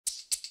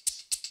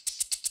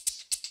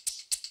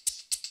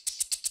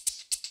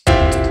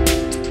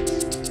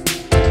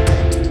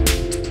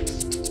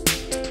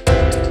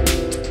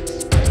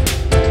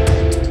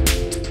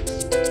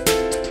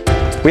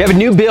We have a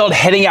new build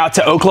heading out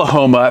to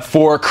Oklahoma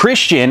for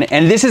Christian,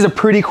 and this is a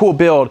pretty cool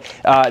build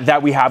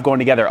that we have going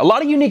together. A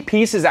lot of unique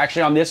pieces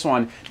actually on this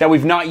one that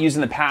we've not used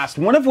in the past,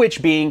 one of which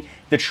being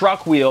the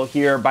truck wheel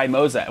here by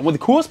Moza. And what the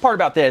coolest part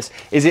about this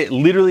is it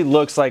literally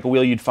looks like a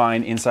wheel you'd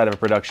find inside of a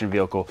production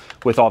vehicle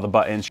with all the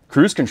buttons,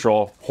 cruise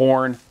control,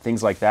 horn,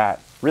 things like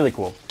that. Really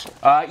cool.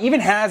 Even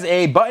has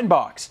a button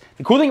box.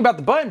 The cool thing about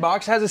the button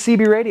box has a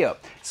CB radio.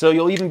 So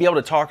you'll even be able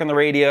to talk on the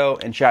radio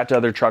and chat to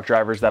other truck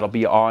drivers that'll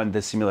be on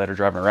the simulator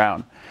driving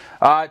around.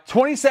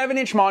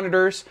 27-inch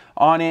monitors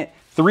on it,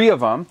 3 of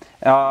them.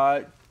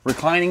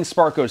 Reclining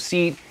Sparco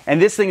seat.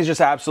 And this thing is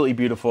just absolutely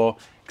beautiful.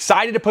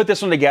 Excited to put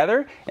this one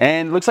together.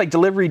 And looks like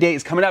delivery date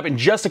is coming up in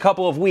just a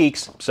couple of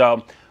weeks.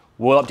 So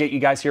we'll update you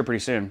guys here pretty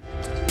soon.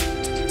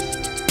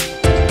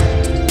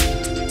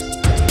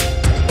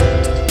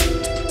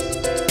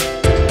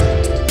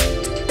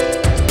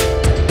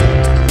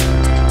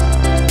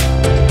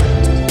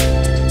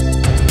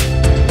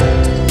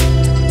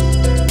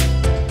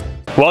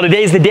 Well,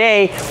 today's the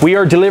day. We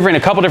are delivering a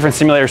couple different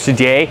simulators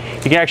today.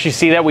 You can actually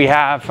see that we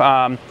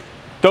have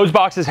those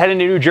boxes heading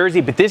to New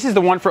Jersey, but this is the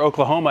one for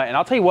Oklahoma. And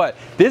I'll tell you what,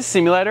 this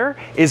simulator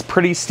is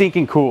pretty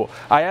stinking cool.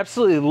 I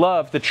absolutely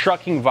love the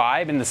trucking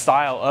vibe and the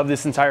style of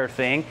this entire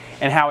thing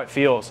and how it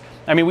feels.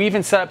 I mean, we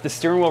even set up the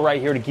steering wheel right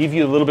here to give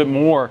you a little bit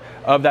more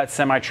of that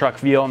semi-truck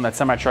feel and that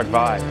semi-truck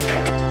vibe.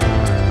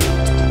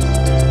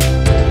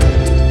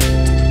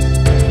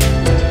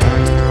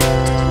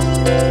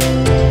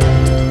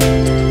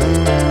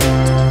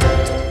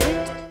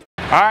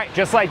 All right,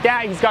 just like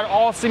that, he's got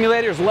all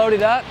simulators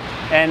loaded up.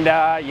 And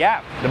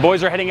yeah, the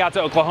boys are heading out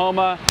to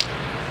Oklahoma.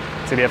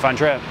 It's gonna be a fun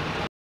trip.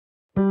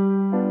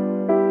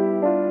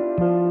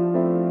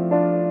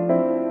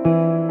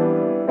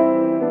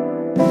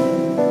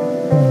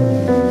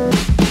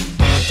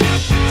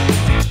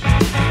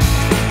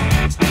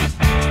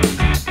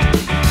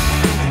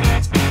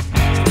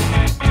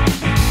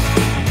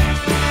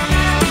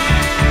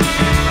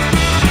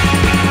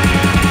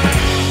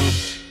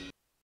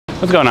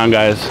 What's going on,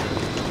 guys?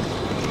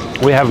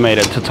 We have made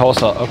it to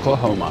Tulsa,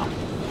 Oklahoma.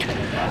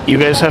 You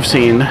guys have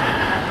seen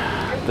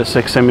the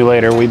 6th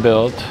simulator we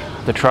built,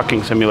 the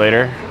trucking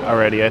simulator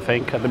already, I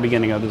think, at the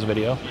beginning of this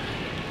video.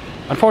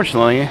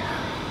 Unfortunately,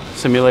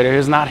 simulator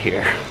is not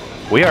here.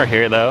 We are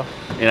here though,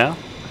 you know?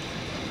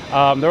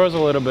 There was a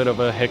little bit of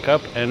a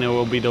hiccup and it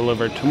will be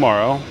delivered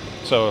tomorrow.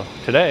 So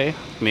today,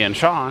 me and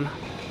Sean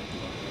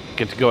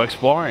get to go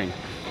exploring.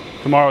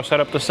 Tomorrow set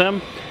up the sim,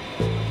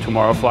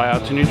 tomorrow fly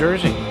out to New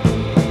Jersey.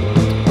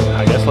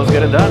 I guess let's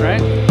get it done,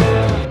 right?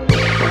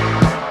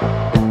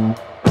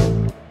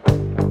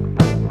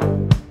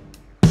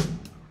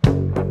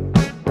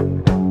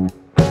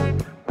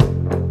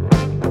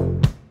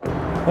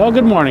 Well,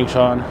 good morning,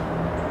 Sean.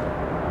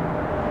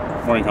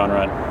 Morning,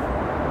 Conrad.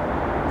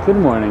 Good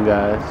morning,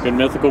 guys. Good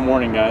mythical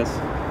morning, guys.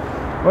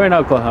 We're in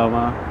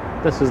Oklahoma.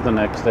 This is the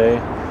next day.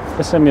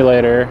 The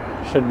simulator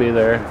should be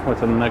there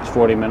within the next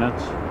 40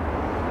 minutes.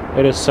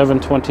 It is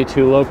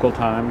 7:22 local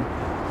time.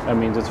 That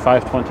means it's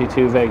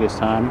 5:22 Vegas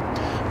time.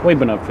 We've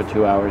been up for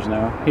 2 hours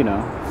now, you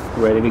know,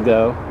 ready to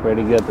go,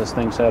 ready to get this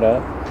thing set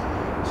up.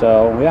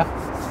 So, yeah,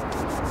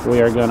 we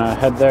are gonna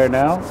head there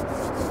now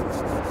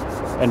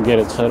and get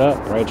it set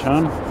up, right,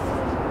 Sean?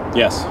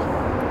 Yes.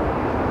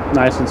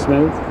 Nice and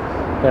smooth.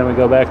 Then we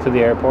go back to the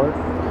airport,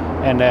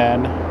 and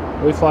then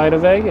we fly to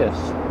Vegas,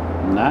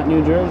 not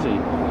New Jersey.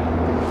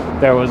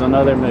 There was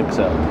another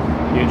mix-up.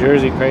 New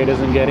Jersey crate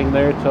isn't getting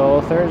there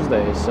till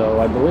Thursday, so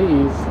I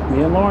believe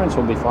me and Lawrence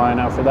will be flying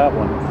out for that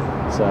one.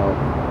 So,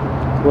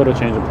 a little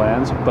change of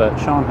plans, but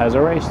Sean has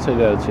a race to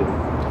go to.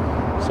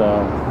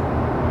 So,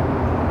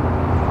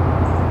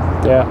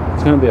 yeah,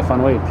 it's gonna be a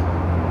fun week.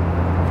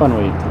 Fun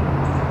week.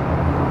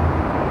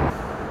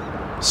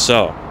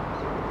 So,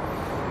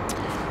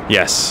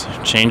 yes,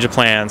 change of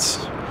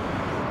plans.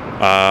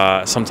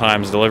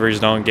 Sometimes deliveries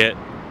don't get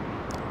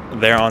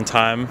there on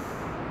time,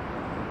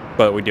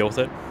 but we deal with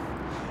it.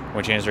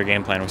 We changed our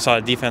game plan. We saw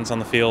a defense on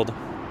the field,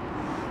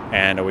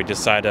 and we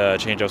decided to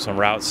change up some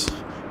routes,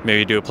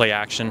 maybe do a play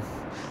action.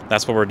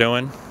 That's what we're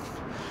doing,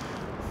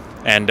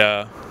 and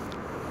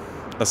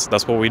that's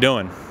what we're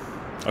doing.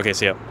 Okay,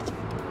 see ya.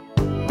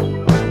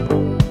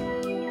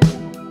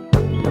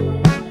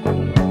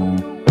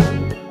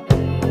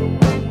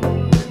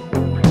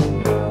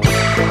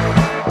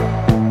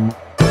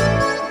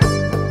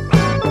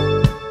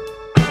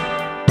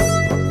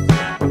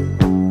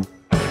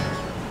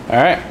 All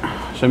right,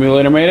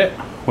 simulator made it.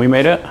 We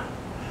made it.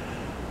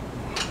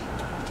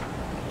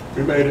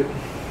 We made it.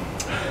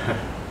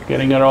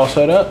 Getting it all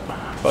set up.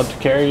 About to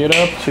carry it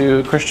up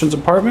to Christian's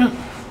apartment.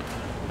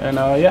 And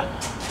yeah,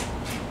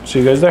 see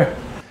you guys there.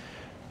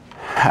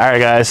 All right,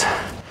 guys.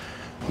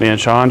 Me and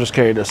Sean just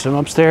carried the sim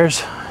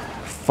upstairs.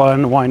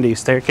 Fun, windy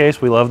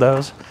staircase. We love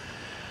those.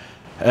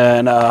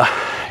 And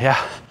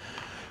yeah,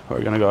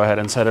 we're gonna go ahead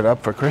and set it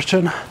up for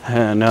Christian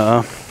and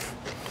let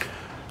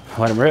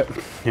him rip,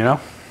 you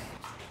know?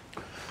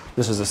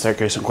 This is the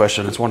staircase in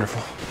question. It's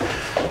wonderful.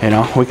 You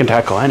know, we can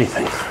tackle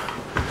anything.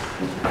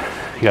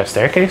 You got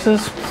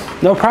staircases?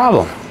 No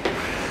problem.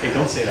 Hey,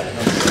 don't say that.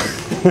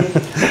 All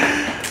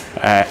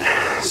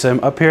right,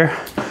 Sim up here,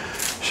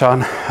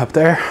 Sean up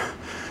there.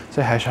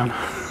 Say hi, Sean.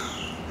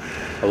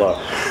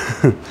 Hello.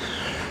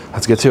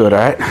 Let's get to it, all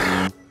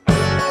right?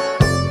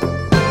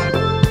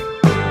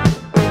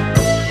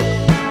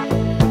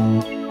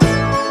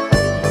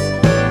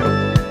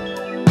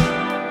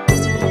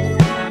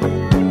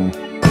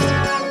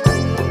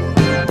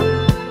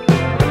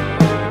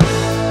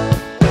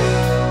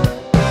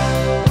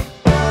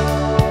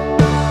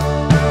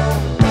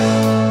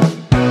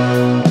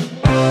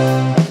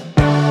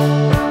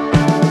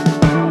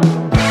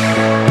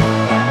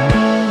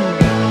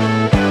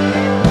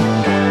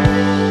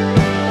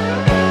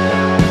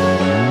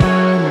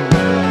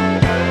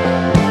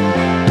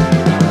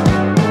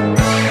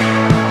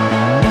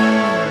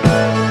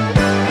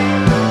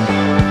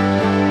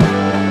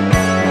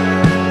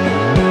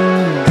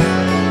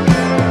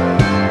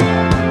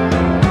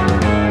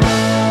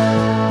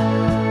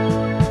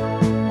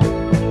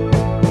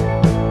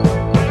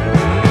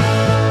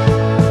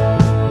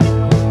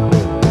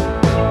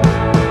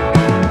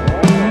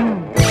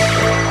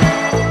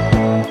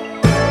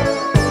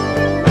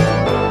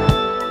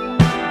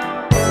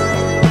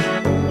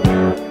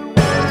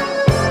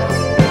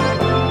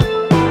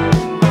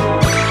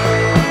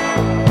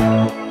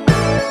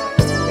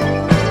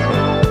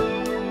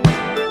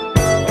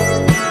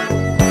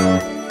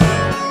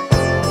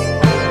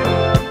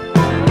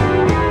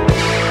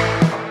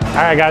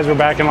 All right, guys, we're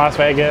back in Las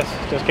Vegas.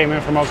 Just came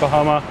in from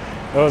Oklahoma.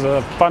 It was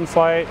a fun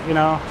flight, you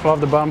know, love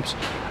the bumps.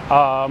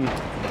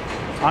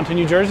 On to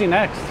New Jersey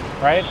next,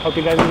 right? Hope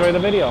you guys enjoy the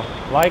video.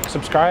 Like,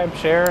 subscribe,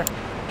 share,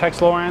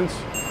 text Lawrence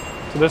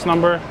to this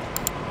number.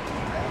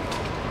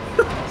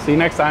 See you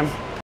next time.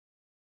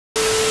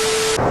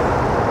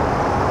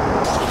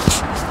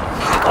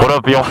 What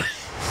up, y'all?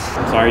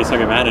 Sorry you suck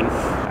at Madden.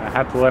 I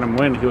had to let him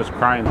win. He was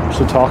crying. You're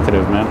so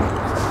talkative, man.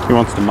 He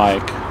wants the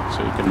mic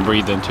so you can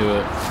breathe into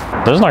it.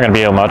 There's not going to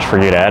be much for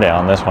you to edit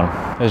on this one.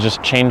 It's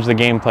just change the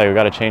gameplay. We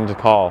got to change the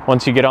call.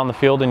 Once you get on the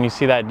field and you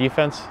see that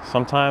defense,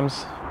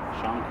 sometimes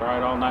Sean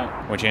cried all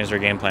night. we changed our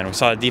game plan. We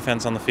saw the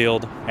defense on the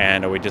field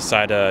and we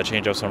decided to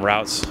change up some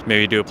routes.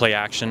 Maybe do a play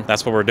action.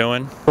 That's what we're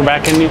doing. We're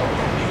back in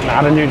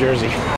New Jersey.